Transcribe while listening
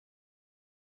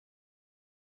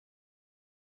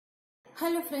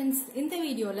Hello friends, in the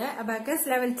video la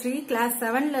Abacus-Level 3 class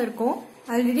 7 la irukom.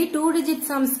 Already 2 digit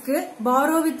sums ku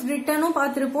borrow with return um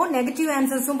paathirupom, negative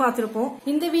answers um paathirupom.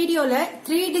 In the video la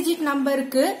 3 digit number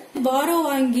ku borrow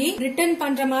vaangi return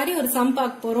பண்ற மாதிரி ஒரு sum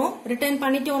பார்க்க போறோம். return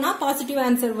பண்ணிட்டோம்னா positive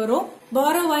answer வரும்.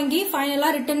 borrow வாங்கி ஃபைனலா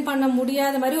return பண்ண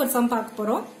முடியாத மாதிரி ஒரு sum பார்க்க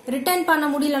போறோம். return பண்ண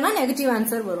முடியலனா negative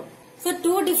answer வரும். So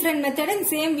two different method in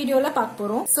same video la paak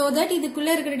porom so that இதுக்குள்ள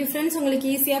இருக்கிற difference உங்களுக்கு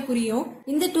ஈஸியா புரியும்.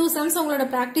 இந்த two sums உங்களோட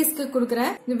practiceக்கு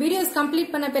கொடுக்கிறேன். இந்த videos complete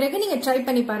பண்ண பிறகு நீங்க try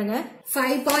பண்ணி பாருங்க.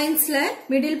 5 pointsல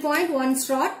middle point 1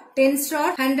 strot 10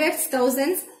 strot hundreds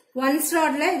thousands 1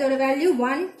 strotல இதோட value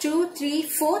 1 2 3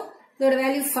 4 இதோட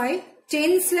value 5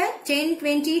 tensல 10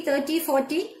 20 30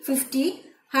 40 50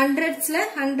 hundreds la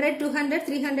 100 200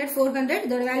 300 400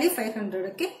 இதோட வேல்யூ 500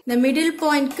 ஓகே இந்த middle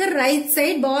பாயிண்ட்க்கு right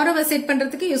side borrower set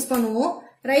பண்றதுக்கு யூஸ் பண்ணுவோம்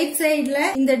ரைட் சைடுல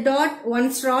இந்த dot 1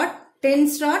 slot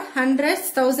 10 slot hundreds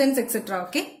thousands etc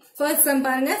okay first sum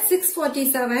பாருங்க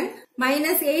 647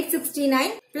 minus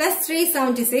 869 plus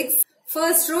 376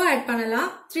 first row add பண்ணலாம்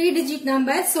 3 digit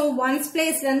number so ones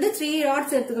place ல இருந்து 3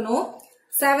 rods எடுத்துக்கணும்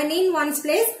 7 in ones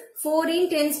place 4 in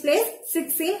tens place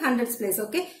 6 in hundreds place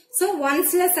okay so ones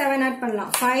la 7 add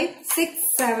பண்ணலாம் 5 6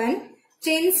 7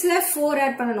 tens la 4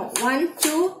 add பண்ணனும் 1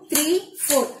 2 3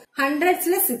 4 hundreds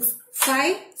la 6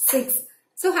 5 6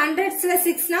 so hundreds la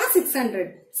 6 na 600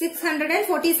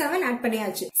 647 add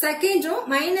பண்ணியாச்சு second row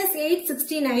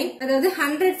 -869 அதாவது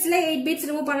hundreds la 8 bits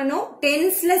remove பண்ணனும்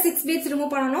tens la 6 bits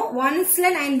remove பண்ணனும் ones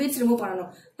la 9 bits remove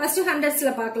பண்ணனும் first hundreds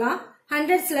la பார்க்கலாம்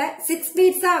hundreds la 6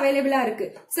 bits available இருக்கு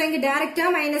so இங்க டைரக்ட்டா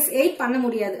 -8 பண்ண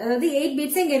முடியாது அதாவது 8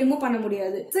 bits இங்க ரிமூவ் பண்ண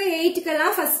முடியாது சோ 8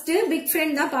 க்கெல்லாம் ஃபர்ஸ்ட் பிக்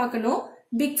ஃப்ரெண்ட் தான் பார்க்கணும்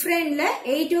பிக் ஃப்ரெண்ட்ல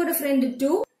 8 ஓட ஃப்ரெண்ட்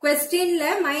 2 क्वेश्चनல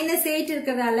 -8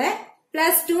 இருக்கறதால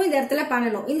 +2 இந்த இடத்துல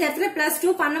பண்ணனும் இந்த இடத்துல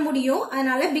 +2 பண்ண முடியும்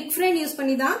அதனால பிக் ஃப்ரெண்ட் யூஸ்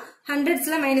பண்ணி தான் hundreds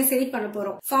la -8 பண்ண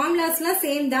போறோம் ஃபார்முலாஸ்லாம்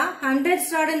சேம் தான் hundreds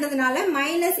ராட்ன்றதுனால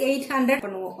 -800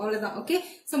 பண்ணுவோம் அவ்வளவுதான் okay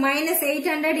so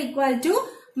 -800 equal to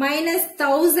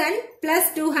 -1000 plus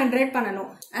 200 பண்ணனும்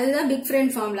அதுதான் பிக்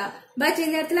ஃப்ரெண்ட் ஃபார்முலா பட்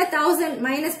இந்த இடத்துல 1000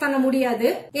 மைனஸ் பண்ண முடியாது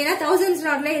ஏனா thousands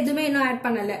ராட்ல எதுமே இன்னும் ஆட்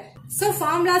பண்ணல சோ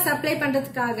ஃபார்முலாஸ் அப்ளை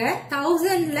பண்றதுக்காக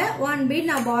 1000 ல 1 bit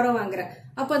நான் borrow வாங்குறேன்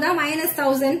அப்போதான்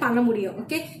 -1000 பண்ண முடியும்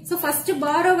ஓகே சோ ஃபர்ஸ்ட்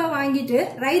borrow-வ வாங்கிட்டு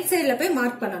ரைட் சைடுல போய்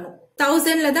மார்க் பண்ணனும்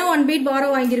 1000 ல தான் 1 bit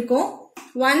borrow வாங்கிருக்கோம்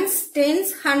ones tens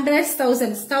hundreds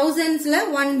thousands thousands la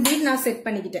 1 bit நான் செட்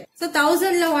பண்ணிக்கிட்டேன் சோ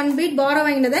 1000 ல 1 bit borrow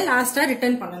வாங்கினதை லாஸ்டா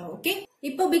ரிட்டர்ன் பண்ணனும் ஓகே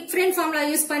இப்போ பிக் ஃப்ரெண்ட் ஃபார்முலா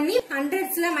யூஸ் பண்ணி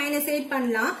hundreds ல -8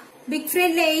 பண்ணலாம் பிக்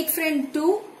ஃப்ரெண்ட்ல 8 friend 2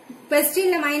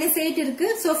 क्वेश्चनல -8 இருக்கு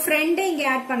சோ ஃப்ரெண்ட் இங்க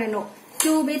ஆட் பண்ணனும்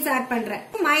 2 bits ஆட் பண்றேன்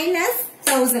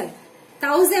 -1000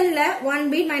 1000 ல 1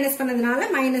 bit மைனஸ் பண்ணதுனால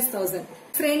 -1000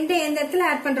 ஃப்ரெண்ட் எந்த இடத்துல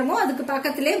ஆட் பண்றோமோ அதுக்கு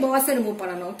பக்கத்திலே பாஸ் ரிமூவ்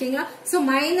பண்ணனும் ஓகேங்களா சோ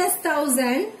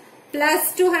 -1000 plus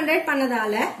 200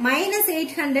 பண்ணதால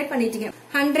 -800 பண்ணிட்டீங்க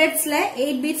hundreds ல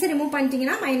 8 bits ரிமூவ்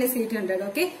பண்ணிட்டீங்கன்னா -800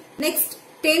 ஓகே நெக்ஸ்ட்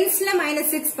tens ல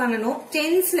 -6 பண்ணனும்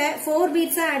tens ல 4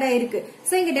 bits ஆட் ஆயிருக்கு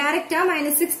சோ இங்க டைரக்ட்டா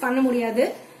 -6 பண்ண முடியாது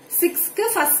 6 க்கு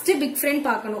ஃபர்ஸ்ட் பிக் ஃப்ரெண்ட்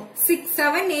பார்க்கணும் 6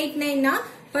 7 8 9 னா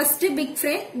ஃபர்ஸ்ட் பிக்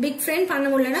ஃப்ரெண்ட் பண்ண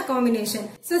முடியலனா காம்பினேஷன்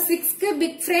சோ 6 க்கு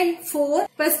பிக் ஃப்ரெண்ட் 4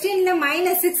 क्वेश्चनல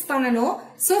 -6 பண்ணனும்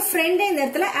சோ ஃப்ரெண்ட் இந்த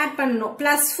இடத்துல ஆட் பண்ணனும்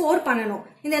 +4 பண்ணனும்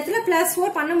இந்த இடத்துல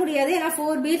 +4 பண்ண முடியாது ஏனா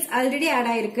 4 bits ஆல்ரெடி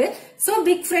ஆட் ஆயிருக்கு சோ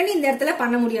பிக் ஃப்ரெண்ட் இந்த இடத்துல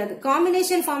பண்ண முடியாது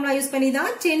காம்பினேஷன் ஃபார்முலா யூஸ் பண்ணி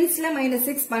தான் tens ல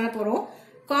 -6 பண்ண போறோம்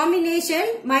காம்பினேஷன்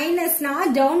மைனஸ்னா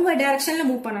டவுன்வர்ட் டைரக்ஷன்ல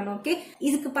மூவ் பண்ணனும் ஓகே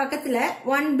இதுக்கு பக்கத்துல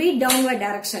 1 bit டவுன்வர்ட்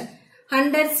டைரக்ஷன்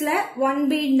hundreds ல 1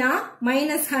 bit னா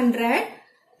 -100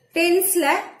 tens ல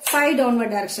 5 downward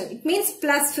direction it means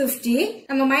 +50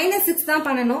 நம்ம -6 தான்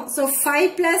பண்ணனும் so 5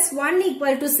 plus 1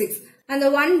 equal to 6 and the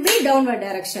 1 bit downward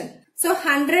direction so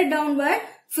 100 downward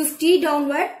 50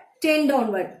 downward 10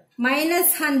 downward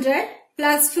 -100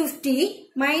 plus 50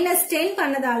 minus 10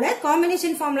 பண்ணதால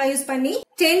combination formula use பண்ணி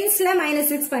tens ல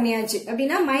 -6 பண்ணியாச்சு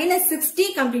அப்படினா -60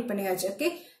 கம்ப்ளீட் பண்ணியாச்சு ஓகே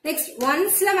நெக்ஸ்ட்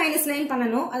ones ல -9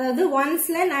 பண்ணனும் அதாவது ones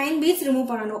ல 9 bits ரிமூவ்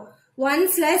பண்ணனும்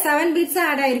ones ல 7 bits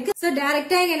ஆட் ஆயிருக்கு சோ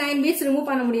டைரக்ட்டா இங்க 9 bits ரிமூவ்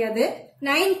பண்ண முடியாது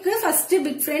 9 க்கு ஃபர்ஸ்ட்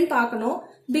பிக் ஃப்ரெண்ட் பார்க்கணும்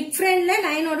பிக் ஃப்ரெண்ட்ல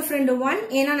 9 ஓட ஃப்ரெண்ட் 1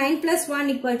 ஏனா 9 plus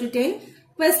 1 equal to 10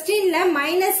 क्वेश्चनல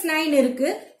 -9 இருக்கு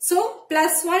சோ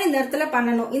 +1 இந்த இடத்துல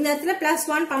பண்ணனும் இந்த இடத்துல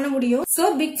 +1 பண்ண முடியும் சோ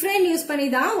பிக் ஃப்ரெண்ட் யூஸ் பண்ணி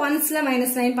தான் ones ல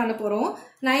 -9 பண்ண போறோம்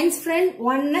 9's friend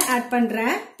 1 ஆட்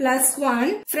பண்றேன்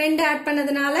 +1 ஃப்ரெண்ட் ஆட்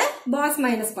பண்ணதுனால பாஸ்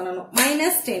மைனஸ் பண்ணனும்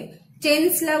 -10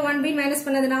 tens ல 1 bit மைனஸ்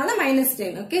பண்ணதுனால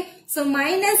 -10 okay so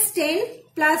 -10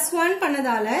 +1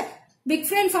 பண்ணதால big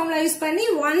friend formula use பண்ணி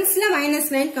ones ல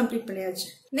 -9 கம்ப்ளீட் பண்ணியாச்சு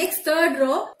நெக்ஸ்ட் தேர்ட்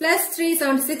ரோ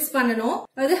 +376 பண்ணனும்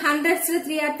அதாவது hundreds ல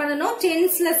 3 ஆட் பண்ணனும்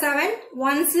tens ல 7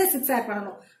 ones ல 6 ஆட்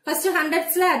பண்ணனும் ஃபர்ஸ்ட்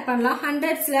hundreds ல ஆட் பண்ணலாம்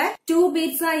hundreds ல 2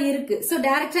 bits இருக்கு சோ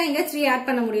டைரக்ட்டா இங்க 3 ஆட்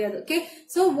பண்ண முடியாது ஓகே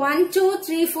சோ 1 2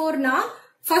 3 4 னா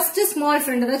ஃபர்ஸ்ட் ஸ்மால்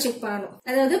ஃப்ரெண்ட் தான் செக் பண்ணணும்.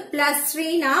 அதாவது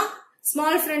 +3 னா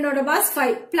ஸ்மால் ஃப்ரெண்டோட பாஸ்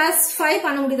 5 +5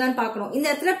 பண்ண முடியுதான்னு பார்க்கணும். இந்த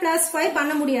இடத்துல +5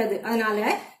 பண்ண முடியாது. அதனால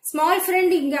ஸ்மால்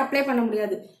ஃப்ரெண்ட் இங்க அப்ளை பண்ண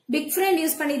முடியாது. பிக் ஃப்ரெண்ட்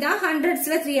யூஸ் பண்ணி தான்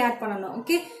ஹண்ட்ரட்ஸ்ல 3 ஆட் பண்ணணும்.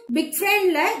 ஓகே, பிக்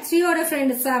ஃப்ரெண்ட்ல 3 ஓட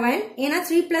ஃப்ரெண்ட் 7. ஏன்னா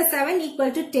 3 + 7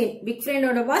 = 10. பிக்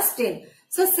ஃப்ரெண்டோட பாஸ் 10.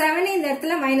 சோ 7 இந்த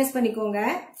இடத்துல மைனஸ் பண்ணிக்கோங்க.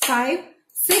 5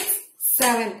 6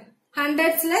 7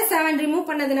 ஹண்ட்ரட்ஸ்ல 7 ரிமூவ்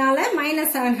பண்ணதுனால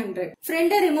 -700.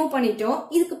 ஃப்ரெண்ட ரிமூவ் பண்ணிட்டோம்.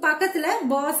 இதுக்கு பக்கத்துல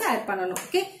பாஸ் ஆட் பண்ணணும்.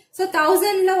 ஓகே, சோ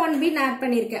 1000ல 1 பிட் ஆட்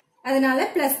பண்ணிருக்கேன். அதனால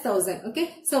 +1000. ஓகே,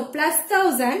 சோ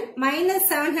 +1000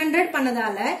 -700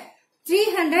 பண்ணதால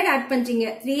 300 ஆட் பண்றீங்க.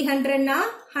 300 னா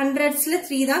ஹண்ட்ரட்ஸ்ல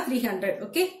 3 தான் 300.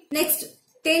 ஓகே, நெக்ஸ்ட்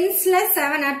டென்ஸ்ல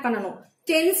 7 ஆட் பண்ணணும்.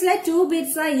 டென்ஸ்ல 2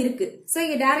 பிட்ஸ் தான் இருக்கு. சோ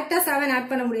இங்க டைரக்டா 7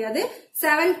 ஆட் பண்ண முடியாது.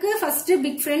 7க்கு ஃபர்ஸ்ட்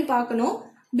பிக் ஃப்ரெண்ட் பார்க்கணும்.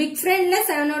 பிக் ஃப்ரெண்ட்ல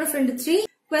 7 ஓட ஃப்ரெண்ட் 3.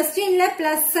 क्वेश्चनல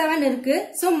 +7 இருக்கு.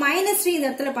 சோ -3 இந்த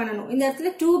இடத்துல பண்ணணும். இந்த இடத்துல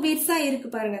 2 பீட்ஸ் தான் இருக்கு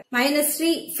பாருங்க.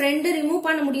 -3 ஃப்ரெண்ட் ரிமூவ்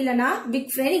பண்ண முடியலனா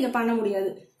பிக் ஃப்ரெண்ட் இங்க பண்ண முடியாது.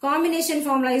 காம்பினேஷன்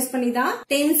ஃபார்முலா யூஸ் பண்ணி தான்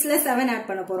டென்ஸ்ல 7 ஆட்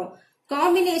பண்ண போறோம்.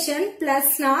 காம்பினேஷன்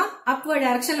பிளஸ்னா அப்வர்ட்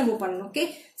டைரக்ஷன்ல மூவ் பண்ணணும். Okay,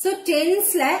 so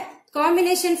டென்ஸ்ல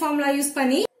combination formula use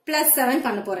பண்ணி +7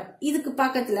 பண்ண போறேன். இதுக்கு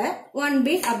பக்கத்துல 1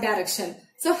 பிட் அப் டைரக்ஷன்.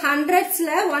 சோ ஹண்ட்ரட்ஸ்ல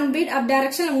 1 பிட் அப்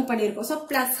டைரக்ஷன்ல மூவ் பண்ணிருக்கோம். சோ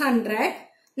 +100.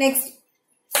 Next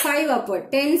 5 upward.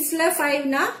 டென்ஸ்ல 5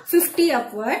 னா 50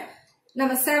 upward.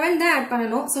 நம்ம 7 தான் ஆட்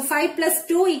பண்ணணும். சோ 5 +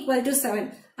 2 = 7.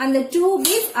 அந்த 2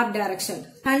 bits up direction.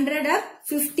 100 up,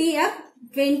 50 up,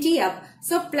 20 up.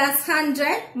 So +100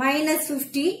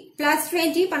 -50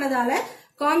 +20 பண்ணதால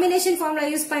combination formula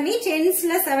use பண்ணி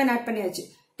டென்ஸ்ல 7 ஆட் பண்ணியாச்சு.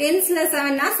 டென்ஸ்ல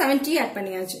 7 னா 70 ஆட்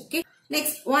பண்ணியாச்சு. ஓகே,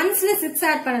 நெக்ஸ்ட் ஒன்ஸ்ல 6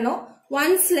 ஆட் பண்ணணும்.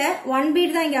 ஒன்ஸ்ல 1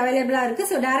 பீட் தான் இங்க அவைலபிளா இருக்கு.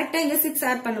 சோ டைரக்டா இங்க 6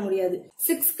 ஆட் பண்ண முடியாது.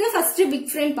 6க்கு ஃபர்ஸ்ட் பிக்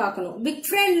ஃப்ரெண்ட் பார்க்கணும். பிக்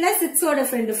ஃப்ரெண்ட்ல 6 ஓட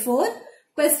ஃப்ரெண்ட் 4.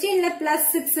 क्वेश्चनல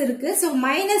 +6 இருக்கு. சோ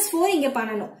 -4 இங்க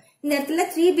பண்ணணும். இந்த இடத்துல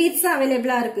 3 பீட்ஸ் தான்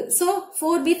அவைலபிளா இருக்கு. சோ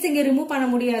 4 பீட்ஸ் இங்க ரிமூவ் பண்ண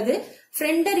முடியாது.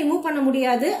 ஃப்ரெண்ட ரிமூவ் பண்ண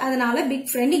முடியாது. அதனால பிக்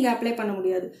ஃப்ரெண்ட் இங்க அப்ளை பண்ண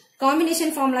முடியாது.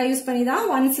 காம்பினேஷன் ஃபார்முலா யூஸ் பண்ணி தான்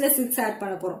ஒன்ஸ்ல 6 ஆட்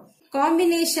பண்ண போறோம்.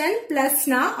 Combination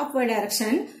பிளஸ்னா upward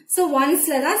direction. சோ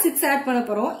ஒன்ஸ்ல தான் 6 ஆட் பண்ண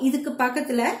போறோம். இதுக்கு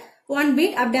பக்கத்துல 1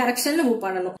 பீட் அப் டைரக்ஷன்ல மூவ்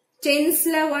பண்ணணும்.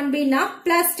 டென்ஸ்ல 1 பீட்னா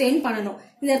 +10 பண்ணணும்.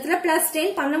 இந்த இடத்துல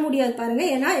 +10 பண்ண முடியாது பாருங்க.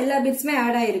 ஏன்னா எல்லா பிட்ஸுமே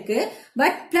ஆட் ஆயிருக்கு.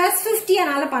 பட் +50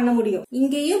 ஆனால பண்ண முடியும்.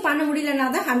 இங்கேயும் பண்ண முடியலன்னா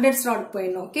தான் 100 ஸ்லாட்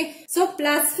போயிடணும். ஓகே, சோ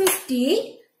 +50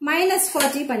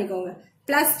 -40 பண்ணிக்கோங்க.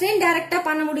 +10 டைரக்டா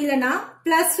பண்ண முடியலன்னா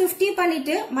 +50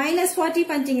 பண்ணிட்டு -40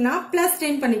 பண்ணிட்டீங்கன்னா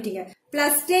 +10 பண்ணிட்டீங்க.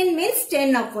 +10 மீன்ஸ்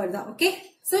 10 upward தான். ஓகே,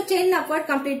 சோ 10 upward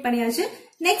கம்ப்ளீட் பண்ணியாச்சு.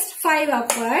 Next 5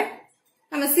 upward.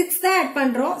 நம்ம 6 தான் ஆட்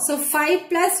பண்றோம். சோ 5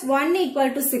 + 1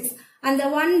 = 6. அந்த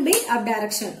 1 பிட் அப்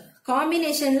டைரக்ஷன்.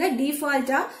 காம்பினேஷன்ல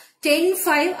டிஃபால்ட்டா 10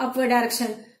 5 அப்வர்ட்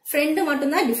டைரக்ஷன். ஃப்ரெண்ட்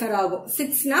மட்டும் தான் டிஃபர் ஆகும்.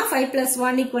 6 னா 5 +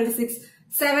 1 = 6.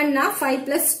 7 னா 5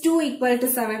 + 2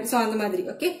 = 7. சோ அந்த மாதிரி.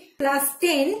 ஓகே,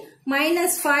 +10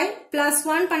 -5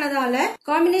 +1 பண்ணதால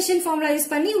காம்பினேஷன் ஃபார்முலா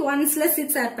யூஸ் பண்ணி ஒன்ஸ்ல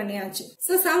 6 ஆட் பண்ணியாச்சு.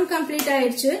 சோ சம் கம்ப்ளீட்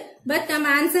ஆயிடுச்சு. பட் நம்ம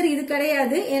ஆன்சர் இது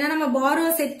கிடையாது. ஏன்னா நம்ம borrow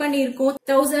செட் பண்ணிருக்கோம்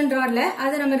 1000 ராட்ல.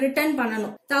 அதை நம்ம ரிட்டர்ன்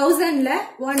பண்ணணும். 1000ல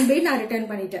 1 பிட் நான் ரிட்டர்ன்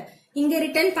பண்ணிட்டேன். இங்க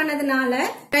ரிட்டர்ன் பண்ணதுனால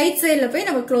ரைட் சைடுல போய்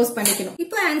நம்ம க்ளோஸ் பண்ணிக்கணும்.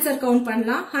 இப்போ ஆன்சர் கவுண்ட்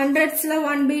பண்ணலாம். ஹண்ட்ரட்ஸ்ல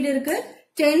 1 பீட் இருக்கு.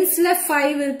 டென்ஸ்ல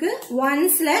 5 இருக்கு.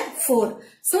 ஒன்ஸ்ல 4.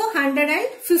 சோ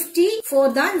 154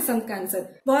 தான் இந்த சம் ஆன்சர்.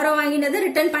 borrow வாங்கினது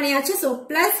ரிட்டர்ன் பண்ணியாச்சு. சோ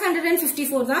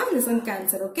 +154 தான் இந்த some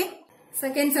answer. Okay,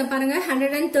 second sum பாருங்க.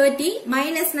 130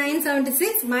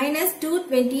 -976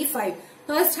 -225.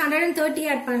 ஃபர்ஸ்ட் 130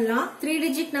 ஆட் பண்ணலாம். 3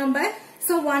 டிஜிட் நம்பர்.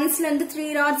 சோ ஒன்ஸ்ல இருந்து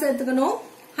 3 ராட்ஸ் எடுத்துக்கணும்.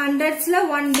 ஹண்ட்ரட்ஸ்ல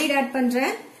 1 பீட் ஆட்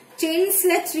பண்றேன்.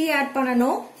 டென்ஸ்ல 3 ஆட்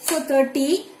பண்ணணும். சோ 30.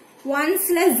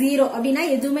 ஒன்ஸ்ல 0 அப்படின்னா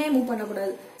எதுவுமே மூவ்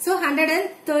பண்ணக்கூடாது. சோ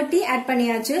 130 ஆட்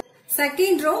பண்ணியாச்சு.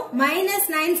 செகண்ட் ரோ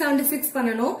 -976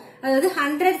 பண்ணணும். அதாவது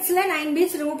ஹண்ட்ரட்ஸ்ல 9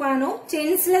 பீட்ஸ் ரிமூவ் பண்ணணும்.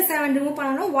 டென்ஸ்ல 7 ரிமூவ்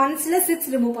பண்ணணும். ஒன்ஸ்ல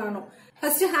 6 ரிமூவ் பண்ணணும்.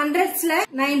 ஃபர்ஸ்ட் ஹண்ட்ரட்ஸ்ல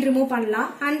 9 ரிமூவ் பண்ணலாம்.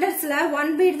 ஹண்ட்ரட்ஸ்ல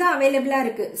 1 பீட் தான் அவைலபிளா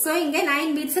இருக்கு. சோ இங்க 9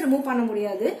 பீட்ஸ் ரிமூவ் பண்ண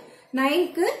முடியாது.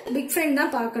 9க்கு பிக் ஃப்ரெண்ட்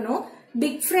தான் பார்க்கணும்.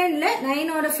 பிக் ஃப்ரெண்ட்ல 9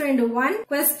 ஓட ஃப்ரெண்ட் 1.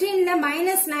 क्वेश्चनல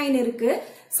 -9 இருக்கு.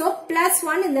 சோ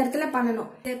 +1 இந்த இடத்துல பண்ணணும்.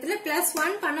 இந்த இடத்துல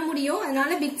 +1 பண்ண முடியும். அதனால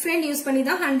பிக் ஃப்ரெண்ட் யூஸ் பண்ணி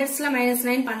தான் ஹண்ட்ரட்ஸ்ல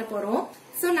 -9 பண்ண போறோம்.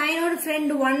 சோ 9 ஓட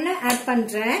ஃப்ரெண்ட் 1 ஆட்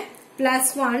பண்றேன்.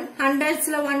 +1.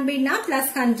 ஹண்ட்ரட்ஸ்ல 1 பீட்னா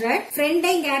 +100. ஃப்ரெண்ட்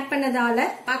இங்க ஆட் பண்ணதால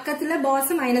பக்கத்துல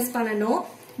பாஸ் மைனஸ் பண்ணணும்.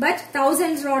 பட்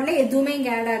 1000 ராட்ல எதுவுமே இங்க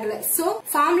ஆட் ஆகல. சோ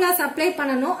ஃபார்முலாஸ் அப்ளை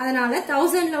பண்ணணும். அதனால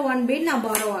 1000ல 1 பீட் நான்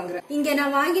borrow வாங்குறேன். இங்க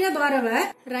நான் வாங்கின borrow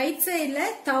ரைட் சைடுல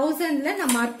 1000ல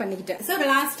நான் மார்க் பண்ணிக்கிட்டேன். சோ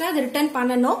லாஸ்டா அது ரிட்டர்ன்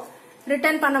பண்ணணும்.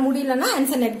 ரிட்டர்ன் பண்ண முடியலன்னா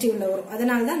ஆன்சர் நெகட்டிவ்ல வரும்.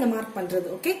 அதனால தான் அந்த மார்க் பண்றது.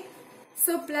 ஓகே,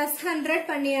 சோ +100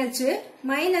 பண்ணியாச்சு.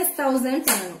 -1000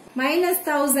 பண்ணணும்.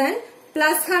 -1000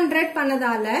 +100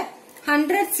 பண்ணதால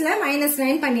ஹண்ட்ரட்ஸ்ல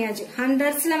 -9 பண்ணியாச்சு.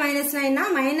 ஹண்ட்ரட்ஸ்ல -9 னா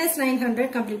 -900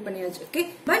 கம்ப்ளீட் பண்ணியாச்சு. ஓகே,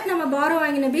 பட் நம்ம borrow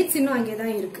வாங்கின பீட்ஸ் இன்னும் அங்கே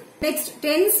தான் இருக்கு. நெக்ஸ்ட்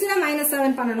டென்ஸ்ல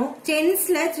 -7 பண்ணணும்.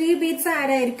 டென்ஸ்ல 3 பீட்ஸ்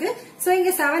ஆட் ஆயிருக்கு. சோ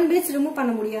இங்க 7 பீட்ஸ் ரிமூவ்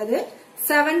பண்ண முடியாது.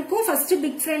 7க்கும் ஃபர்ஸ்ட்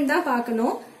பிக் ஃப்ரெண்ட் தான்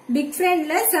பார்க்கணும். பிக்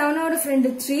ஃப்ரெண்ட்ல 7ஓட ஃப்ரெண்ட்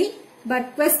 3, பட்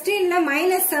क्वेश्चनல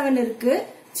 -7 இருக்கு.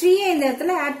 3 இந்த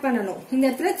இடத்துல ஆட் பண்ணணும். இந்த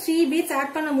இடத்துல 3 பீட்ஸ்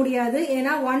ஆட் பண்ண முடியாது.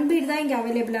 ஏன்னா 1 பீட் தான் இங்க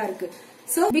அவைலபிளா இருக்கு.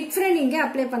 சோ பிக் ஃப்ரெண்ட் இங்க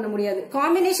அப்ளை பண்ண முடியாது.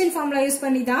 காம்பினேஷன் ஃபார்முலா யூஸ்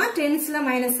பண்ணி தான் டென்ஸ்ல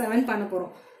 -7 பண்ண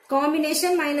போறோம்.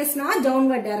 Combination மைனஸ்னா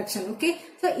downward direction. Okay,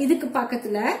 so இதுக்கு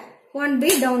பக்கத்துல 1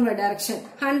 beat downward direction.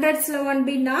 ஹண்ட்ரட்ஸ்ல 1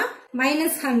 பீட்னா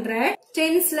 -100,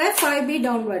 டென்ஸ்ல 5 beat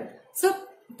downward. So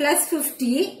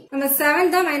 +50, நம்ம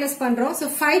 7 தான் மைனஸ் பண்றோம். சோ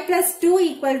 5 + 2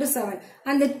 = 7.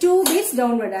 அந்த 2 beads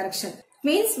downward direction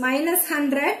means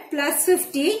 -100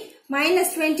 +50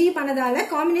 -20 பண்ணதால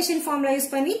combination formula use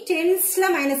பண்ணி டென்ஸ்ல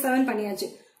 -7 பண்ணியாச்சு.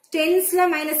 டென்ஸ்ல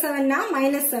 -7 னா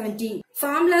 -70.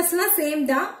 ஃபார்முலாஸ்லாம் சேம்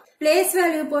தான். பிளேஸ்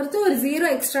வேல்யூ பொறுத்து ஒரு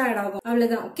 0 எக்ஸ்ட்ரா ஆட் ஆகும்.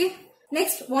 அவ்வளவுதான். ஓகே,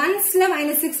 நெக்ஸ்ட் ஒன்ஸ்ல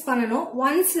 -6 பண்ணணும்.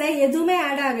 ஒன்ஸ்ல எதுவுமே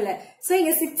ஆட் ஆகல. சோ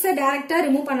இங்க 6 டைரக்டா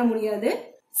ரிமூவ் பண்ண முடியாது.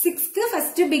 6க்கு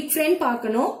ஃபர்ஸ்ட் பிக் ஃப்ரெண்ட்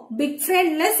பார்க்கணும். Big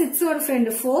ஃப்ரெண்ட்ல 6ஓட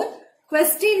friend 4.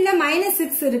 क्वेश्चनல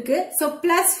 -6 இருக்கு. சோ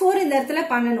 +4 இந்த இடத்துல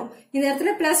பண்ணணும். இந்த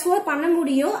இடத்துல +4 பண்ண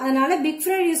முடியும். அதனால பிக்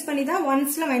ஃப்ரெண்ட் யூஸ் பண்ணி தான்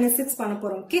ஒன்ஸ்ல -6 பண்ண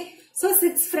போறோம். ஓகே, சோ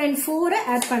 6 ஃப்ரெண்ட் 4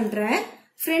 ஆட் பண்றேன்.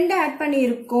 ஃப்ரெண்ட் ஆட் பண்ணி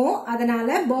இருக்கோம்.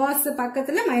 அதனால பாஸ்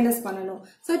பக்கத்துல மைனஸ் பண்ணணும்.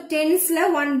 சோ டென்ஸ்ல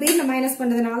 1 பீட் மைனஸ்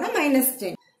பண்றதுனால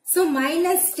 -10. So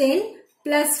 -10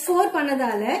 +4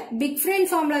 பண்ணதால big friend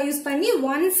formula use பண்ணி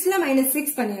ஒன்ஸ்ல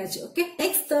 -6 பண்ணியாச்சு. Okay,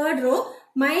 next third row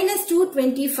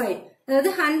 -225. அதாவது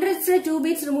ஹண்ட்ரட்ஸ்ல 2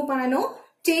 பீட்ஸ் ரிமூவ் பண்ணணும்.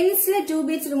 டென்ஸ்ல 2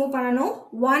 பீட்ஸ் ரிமூவ் பண்ணணும்.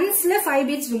 ஒன்ஸ்ல 5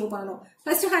 பீட்ஸ் ரிமூவ் பண்ணணும்.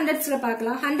 ஃபர்ஸ்ட் ஹண்ட்ரட்ஸ்ல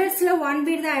பார்க்கலாம். ஹண்ட்ரட்ஸ்ல 1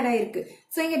 பீட் தான் ஆட் ஆயிருக்கு.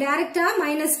 சோ இங்க டைரக்டா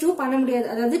 -2 பண்ண முடியாது.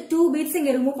 அதாவது 2 பீட்ஸ்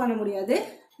இங்க ரிமூவ் பண்ண முடியாது.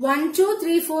 1 2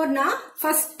 3 4 னா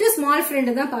ஃபர்ஸ்ட் ஸ்மால்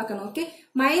ஃப்ரெண்ட் தான் பார்க்கணும். ஓகே,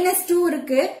 -2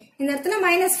 இருக்கு. இந்த இடத்துல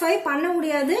 -5 பண்ண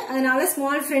முடியாது. அதனால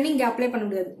ஸ்மால் ஃப்ரெண்ட் இங்க அப்ளை பண்ண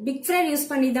முடியாது. பிக் ஃப்ரெண்ட் யூஸ்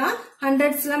பண்ணி தான்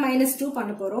ஹண்ட்ரட்ஸ்ல -2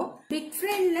 பண்ண போறோம். Big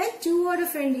ஃப்ரெண்ட்ல 2ஓட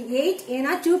friend 8.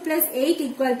 ஏன்னா 2 + 8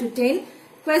 = 10.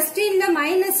 क्वेश्चनல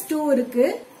 -2 இருக்கு.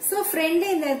 சோ ஃப்ரெண்ட்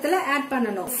இந்த இடத்துல ஆட்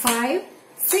பண்ணணும். 5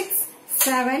 6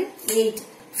 7 8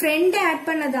 ஃப்ரெண்ட் ஆட்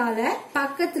பண்ணதால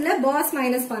பக்கத்துல பாஸ்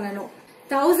மைனஸ் பண்ணணும்.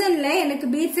 1000ல எனக்கு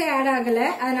பீட்ஸே ஆட் ஆகல.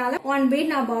 அதனால 1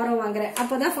 பீட் நான் borrow வாங்குறேன்.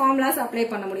 அப்பதான் ஃபார்முலாஸ் அப்ளை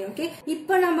பண்ண முடியும். ஓகே,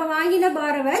 இப்போ நம்ம வாங்கின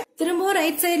borrow திரும்ப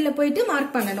ரைட் சைடுல போயிட்டு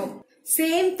மார்க் பண்ணணும்.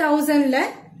 சேம் 1000ல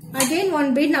அகைன் 1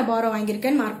 பீட் நான் borrow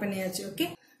வாங்கியிருக்கேன் மார்க் பண்ணியாச்சு. ஓகே,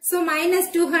 சோ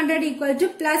 -200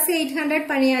 = +800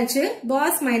 பண்ணியாச்சு.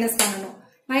 பாஸ் மைனஸ் பண்ணணும்.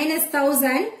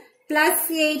 -1000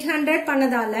 +800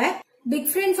 பண்ணதால பிக்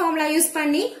ஃப்ரெண்ட் ஃபார்முலா யூஸ்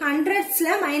பண்ணி ஹண்ட்ரட்ஸ்ல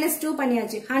 -2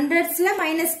 பண்ணியாச்சு. ஹண்ட்ரட்ஸ்ல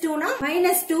 -2 னா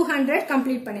 -200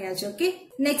 கம்ப்ளீட் பண்ணியாச்சு. ஓகே,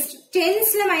 நெக்ஸ்ட்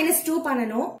டென்ஸ்ல -2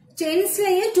 பண்ணணும்.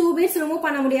 டென்ஸ்லயும் 2 பீட்ஸ் ரிமூவ்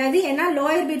பண்ண முடியாது. ஏன்னா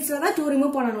லோயர் பீட்ஸ்ல தான் 2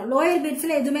 ரிமூவ் பண்ணணும். லோயர்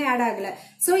பீட்ஸ்ல எதுவுமே ஆட் ஆகல.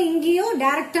 சோ இங்கேயும்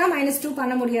டைரக்டா -2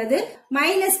 பண்ண முடியாது.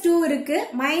 -2 இருக்கு.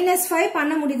 -5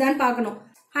 பண்ண முடியுதான்னு பாக்கணும்.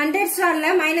 100 ஸ்டார்ல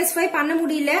 -5 பண்ண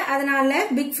முடியல. அதனால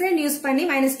பிக் ஃப்ரெண்ட் யூஸ் பண்ணி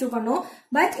 -2 பண்ணோம்.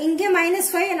 பட் இங்க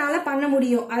 -5 என்னால பண்ண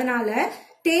முடியும். அதனால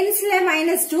டென்ஸ்ல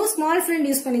 -2 ஸ்மால் ஃப்ரெண்ட்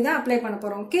யூஸ் பண்ணி தான் அப்ளை பண்ண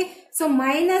போறோம். Okay, so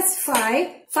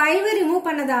 -5 remove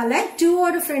பண்ணதால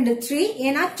 2ஓட friend 3.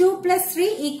 ஏன்னா 2 + 3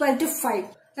 = 5.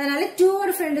 அதனால 2ஓட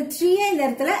ஃப்ரெண்ட் 3 இந்த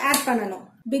இடத்துல ஆட் பண்ணணும்.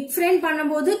 பிக் ஃப்ரெண்ட்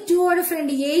பண்ணும்போது 2ஓட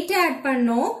ஃப்ரெண்ட் 8 ஆட்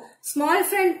பண்ணோம். ஸ்மால்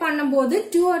ஃப்ரெண்ட் பண்ணும்போது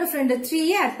 2ஓட ஃப்ரெண்ட் 3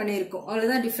 ஆட் பண்ணிருக்கோம்.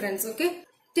 அவ்வளவுதான் டிஃபரன்ஸ். ஓகே,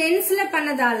 டென்ஸ்ல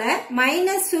பண்ணதால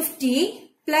 -50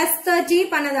 +30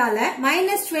 பண்ணதால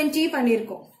 -20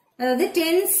 பண்ணிருக்கோம். அதாவது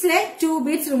டென்ஸ்ல 2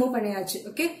 பீட்ஸ் ரிமூவ் பண்ணியாச்சு.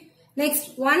 ஓகே, நெக்ஸ்ட்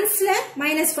ஒன்ஸ்ல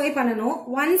 -5 பண்ணணும்.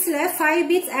 ஒன்ஸ்ல 5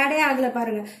 பீட்ஸ் ஆடே ஆகல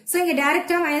பாருங்க. சோ இங்க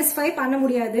டைரக்டா -5 பண்ண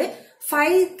முடியாது.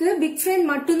 5க்கு பிக் ஃப்ரெண்ட்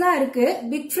மட்டும் தான் இருக்கு.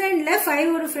 Big ஃப்ரெண்ட்ல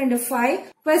 5ஓட friend 5.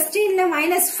 क्वेश्चनல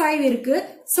 -5 இருக்கு.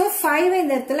 சோ 5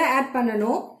 இந்த இடத்துல ஆட்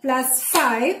பண்ணணும்.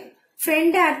 +5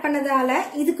 ஃப்ரெண்ட் ஆட் பண்ணதால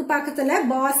இதுக்கு பக்கத்துல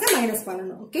பாஸ் மைனஸ்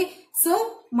பண்ணணும். Okay, so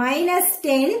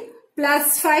 -10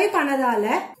 +5 பண்ணதால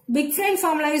big friend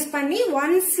formula use பண்ணி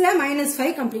ஒன்ஸ்ல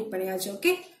 -5 கம்ப்ளீட் பண்ணியாச்சு.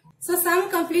 ஓகே, சோ சம்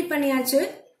கம்ப்ளீட் பண்ணியாச்சு.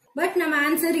 பட் நம்ம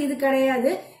ஆன்சர் இது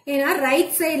கிடையாது. ஏன்னா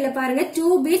ரைட் சைடுல பாருங்க 2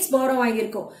 பீட்ஸ் borrow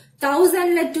வாங்கியிருக்கோம்.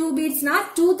 1000ல 2 பீட்ஸ்னா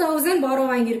 2000 borrow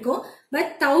வாங்கியிருக்கோம்.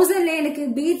 பட் 1000ல எனக்கு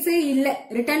பீட்ஸே இல்ல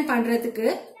ரிட்டர்ன் பண்றதுக்கு.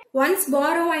 ஒன்ஸ்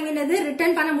borrow வாங்கினது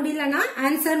ரிட்டர்ன் பண்ண முடியலன்னா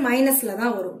ஆன்சர் மைனஸ்ல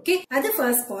தான் வரும். ஓகே, அது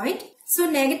first point. So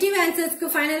negative ஆன்சர்ஸ்க்கு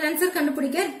final answer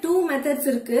கண்டுபிடிக்க 2 மெத்தட்ஸ்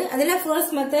இருக்கு. அதுல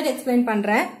ஃபர்ஸ்ட் மெத்தட் எக்ஸ்பிளைன்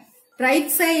பண்றேன்.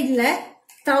 ரைட் சைடுல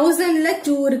 1000ல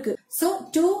 2 இருக்கு. சோ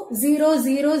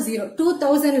 2000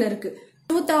 2000ல இருக்கு.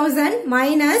 2000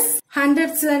 minus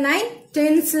hundreds-ல 9,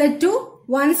 tens-ல 2,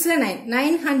 ones-ல 9,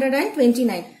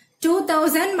 929.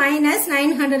 2000 minus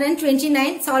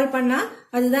 929 solve பண்ணா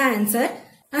அதுதான் ஆன்சர்.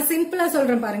 நான் சிம்பிளா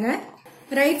சொல்றேன் பாருங்க.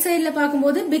 ரைட் சைடுல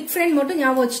பாக்கும்போது பிக் ஃப்ரெண்ட் மட்டும்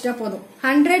ஞாபகம் வச்சுட்டா போதும்.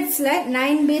 ஹண்ட்ரட்ஸ்ல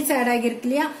 9 பீட்ஸ் ஆட் ஆகிருக்கு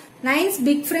இல்லையா? 9's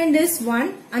big friend is 1.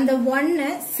 அந்த 1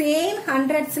 சேம்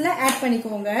ஹண்ட்ரட்ஸ்ல ஆட்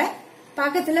பண்ணிக்கோங்க.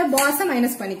 பக்கத்துல பாஸ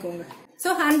மைனஸ் பண்ணிக்கோங்க. சோ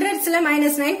ஹண்ட்ரட்ஸ்ல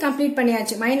 -9 கம்ப்ளீட்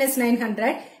பண்ணியாச்சு.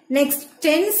 -900. நெக்ஸ்ட்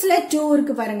டென்ஸ்ல 2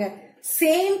 இருக்கு பாருங்க.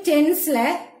 Same டென்ஸ்ல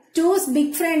 2's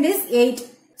big friend is 8.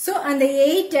 So அந்த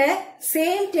 8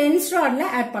 சேம் டென்ஸ் ராட்ல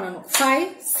ஆட் பண்ணணும். 5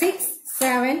 6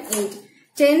 7 8.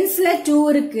 டென்ஸ்ல 2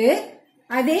 இருக்கு.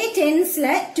 அதே டென்ஸ்ல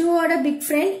 2 ஓட பிக்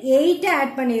ஃப்ரெண்ட் 8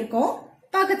 ஆட் பண்ணிருக்கோம்.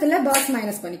 பக்கத்துல பாஸ்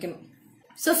மைனஸ் பண்ணிக்கணும்.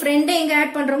 சோ ஃப்ரெண்ட் எங்க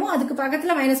ஆட் பண்றோமோ அதுக்கு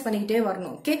பக்கத்துல மைனஸ் பண்ணிக்கிட்டே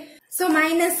வரணும். ஓகே. சோ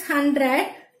 -100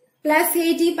 பிளஸ்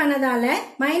 80 பண்ணதால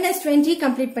 -20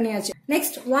 கம்ப்ளீட் பண்ணியாச்சு.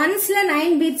 நெக்ஸ்ட் ஒன்ஸ்ல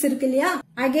 9 பீட்ஸ் இருக்கு இல்லையா?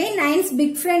 Again 9's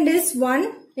big friend is 1.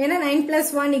 ஏன்னா 9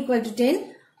 + 1 = 10.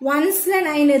 ஒன்ஸ்ல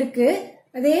 9 இருக்கு.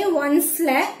 அதே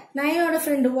ஒன்ஸ்ல 9 ஓட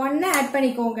ஃப்ரெண்ட் 1 ஆட்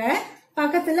பண்ணிக்கோங்க.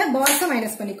 பக்கத்துல பாஸ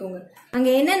மைனஸ் பண்ணிக்கோங்க. அங்க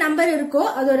என்ன நம்பர் இருக்கோ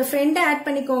அதோட ஃப்ரெண்ட ஆட்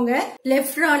பண்ணிக்கோங்க.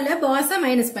 லெஃப்ட் ராட்ல பாஸ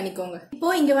மைனஸ் பண்ணிக்கோங்க. இப்போ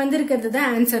இங்க வந்திருக்கிறது தான்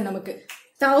ஆன்சர் நமக்கு.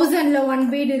 1000ல 1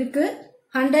 பீட் இருக்கு.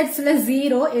 ஹண்ட்ரட்ஸ்ல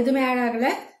 0 எதுவுமே ஆட் ஆகல.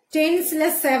 டென்ஸ்ல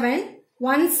 7,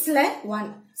 ஒன்ஸ்ல 1.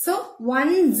 சோ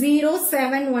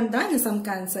 1071 தான் இந்த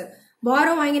சம்க்கு ஆன்சர்.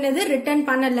 பாரோ வாங்கினது ரிட்டர்ன்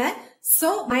பண்ணல. சோ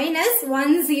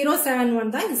 -1071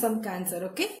 தான் இந்த சம்க்கு ஆன்சர்.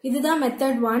 ஓகே. இதுதான்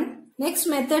மெத்தட் 1. நெக்ஸ்ட்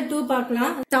மெத்தட் 2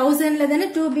 பார்க்கலாம். 1000ல தானே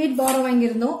 2 பீட் பாரோ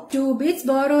வாங்கியிருந்தோம். 2 பீட்ஸ்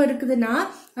பாரோ இருக்குதுன்னா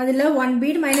அதுல 1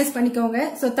 பீட் மைனஸ் பண்ணிக்கோங்க.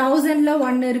 சோ 1000ல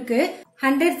 1 இருக்கு.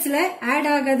 ஹண்ட்ரட்ஸ்ல ஆட்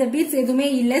ஆகாத பீட்ஸ் எதுவுமே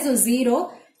இல்ல. சோ 0.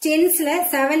 டென்ஸ்ல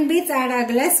 7 பீட்ஸ் ஆட்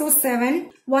ஆகல. சோ 7.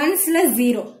 ஒன்ஸ்ல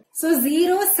 0. சோ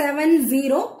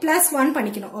 070 பிளஸ் 1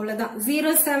 பண்ணிக்கணும். அவ்வளவுதான்.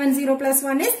 070 பிளஸ்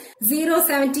 1 இஸ்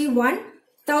 071.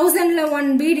 1000ல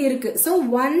 1 பீட் இருக்கு. சோ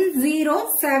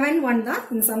 1071 தான்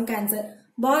இந்த சம்க்கு ஆன்சர்.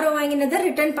 பாரோ வாங்கினதை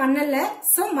ரிட்டர்ன் பண்ணல.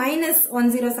 சோ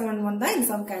 -1071 தான் இந்த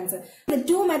சம்க்கு ஆன்சர். இந்த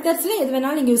 2 மெத்தட்ஸ்ல எது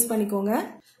வேணாலும் நீங்க யூஸ் பண்ணிக்கோங்க.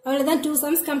 அவ்வளவுதான். 2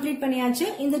 சம்ஸ் கம்ப்ளீட் பண்ணியாச்சு.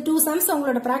 இந்த 2 சம்ஸ்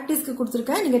உங்களோட பிராக்டிஸ்க்கு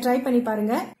கொடுத்துருக்கேன். நீங்க ட்ரை பண்ணி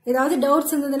பாருங்க. ஏதாவது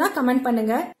டவுட்ஸ் இருந்ததுன்னா கமெண்ட்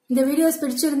பண்ணுங்க. இந்த வீடியோஸ்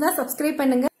பிடிச்சிருந்தா சப்ஸ்கிரைப்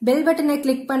பண்ணுங்க. பெல் பட்டனை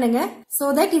கிளிக் பண்ணுங்க. சோ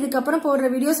தட் இதுக்கப்புறம் போடுற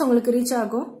வீடியோஸ் உங்களுக்கு ரீச்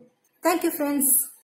ஆகும். Thank you friends.